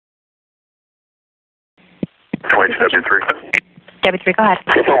22W3. W3, go ahead.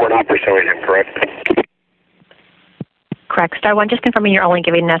 So we're not pursuing him, correct? Correct. Star 1, just confirming you're only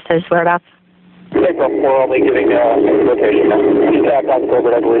giving us his whereabouts. We're only giving location now. He's back on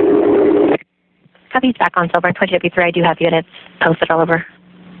Silver, I believe. Copy, he's back on Silver. 20W3, I do have units posted all over.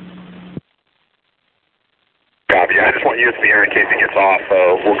 Copy. I just want you to be here in case he gets off.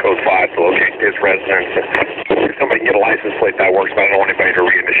 We'll code 5 to locate his residence. If somebody can get a license plate, that works, but I don't want anybody to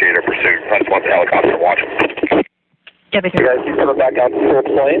reinitiate a pursuit. I just want the helicopter to watch him. W3. You guys, he's coming back out to full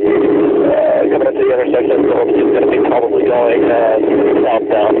plane. Coming up to the intersection, so he's going to be probably going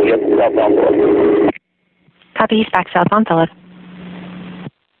southbound. Yep, southbound Phillips. Copy, he's back south on Phillips.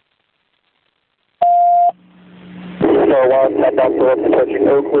 So southbound Phillips approaching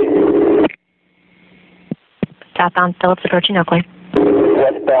Oakley. Southbound Phillips approaching Oakley.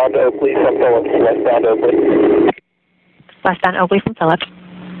 Westbound Oakley from Phillips. Westbound Oakley. Westbound Oakley from Phillips.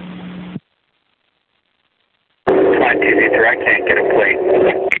 5TZ3, I can't get a plate.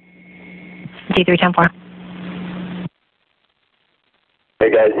 D310-4. Hey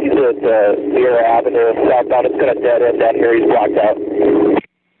guys, he's at Sierra Avenue, southbound. It's going to dead end down here. He's blocked out.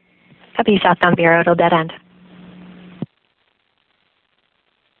 Copy, southbound Bureau, it'll dead end.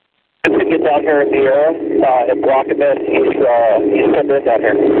 To get down here in Sierra and block him in, he's come in down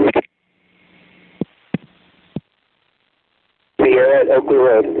here. Sierra at Oakley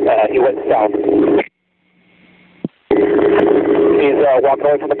Road. He went south. He's walking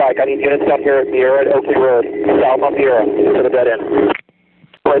away from the bike. I need units down here at Sierra at Oakley Road, south on Sierra, to the dead end.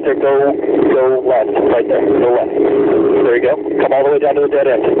 Right there, go left, right there, go left. There you go. Come all the way down to the dead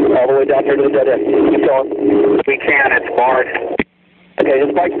end. All the way down here to the dead end. Keep going. We can, it's barred. Okay,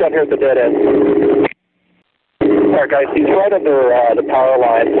 his bike's down here at the dead end. Alright guys, he's right under the power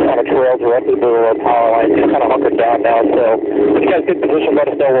lines on a trail directly below our power lines. He's kind of hunkered down now, so if you guys get in position, let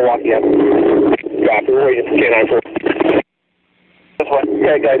us know, we'll walk you in. Copy, we're waiting for K9 for this one.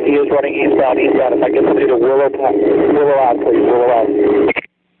 Okay guys, he is running eastbound. If I get somebody to Willow Ave, please, Willow Ave.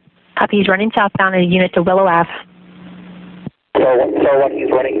 Copy, he's running southbound and a unit to Willow Ave. So what, he's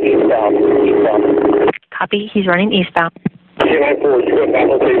running eastbound. Copy, he's running eastbound. K9-4, you got that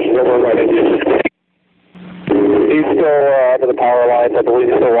location over right in here. He's still under the power lines. I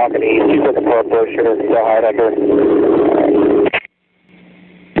believe he's still walking east. He's looking for a brochure. So hard under.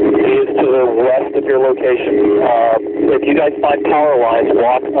 He is to the west of your location. If you guys find power lines,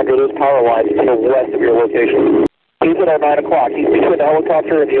 walk under those power lines to the west of your location. He's at our 9 o'clock. He's between the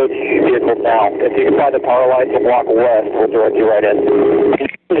helicopter and the OTU vehicle now. If you can find the power lines and walk west, we'll direct you right in.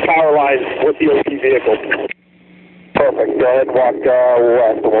 The power lines with the OTU vehicle. Perfect. Go ahead and walk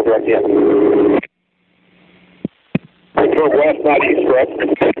west and we'll direct you in. Go west, not east, correct?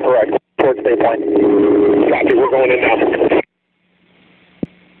 Correct. Towards State Point. Copy. We're going in now.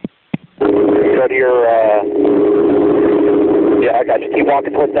 Go to your, yeah, I got you. Keep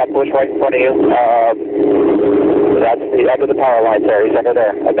walking towards that bush right in front of you. That's the end of the power lines there. He's under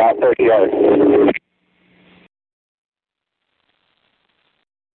there, about 30 yards.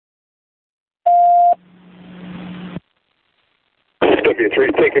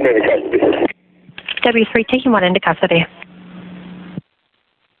 W3, take him into custody. W3, taking one into custody.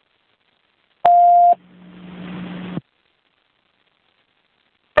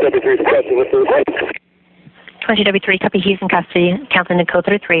 W3 is custody. What's the 20W3, copy, he's in custody, canceling to code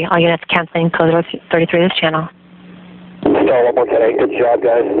 33. All units canceling code 33 this channel. So, 1 more today. Good job,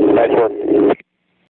 guys. Nice work.